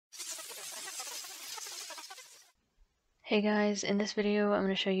Hey guys, in this video I'm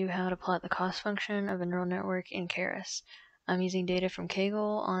going to show you how to plot the cost function of a neural network in Keras. I'm using data from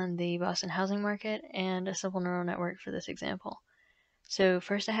Kaggle on the Boston housing market and a simple neural network for this example. So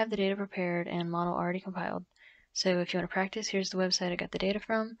first I have the data prepared and model already compiled. So if you want to practice, here's the website I got the data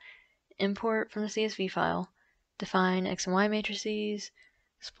from. Import from the CSV file, define X and Y matrices,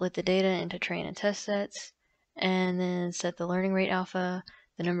 split the data into train and test sets, and then set the learning rate alpha,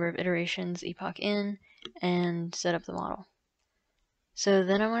 the number of iterations epoch in, and set up the model. So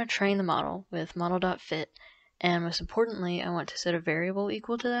then I want to train the model with model.fit, and most importantly, I want to set a variable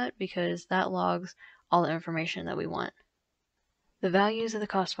equal to that because that logs all the information that we want. The values of the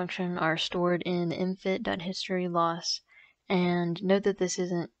cost function are stored in mfit.history_loss, and note that this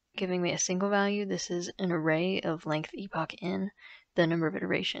isn't giving me a single value, this is an array of length epoch in, the number of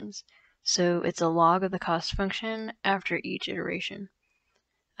iterations. So it's a log of the cost function after each iteration.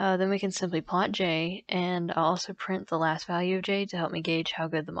 Then we can simply plot j, and I'll also print the last value of j to help me gauge how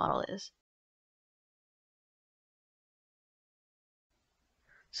good the model is.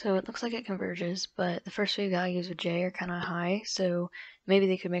 So it looks like it converges, but the first few values of j are kind of high, so maybe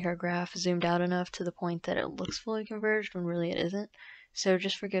they could make our graph zoomed out enough to the point that it looks fully converged when really it isn't. So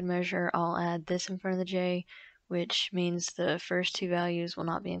just for good measure, I'll add this in front of the j, which means the first two values will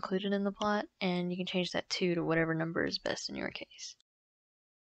not be included in the plot, and you can change that 2 to whatever number is best in your case.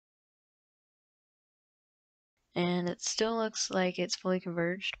 And it still looks like it's fully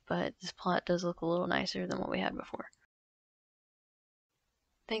converged, but this plot does look a little nicer than what we had before.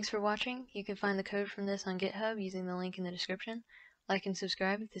 Thanks for watching. You can find the code from this on GitHub using the link in the description. Like and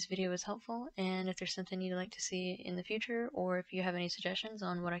subscribe if this video was helpful, and if there's something you'd like to see in the future, or if you have any suggestions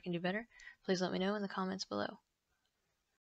on what I can do better, please let me know in the comments below.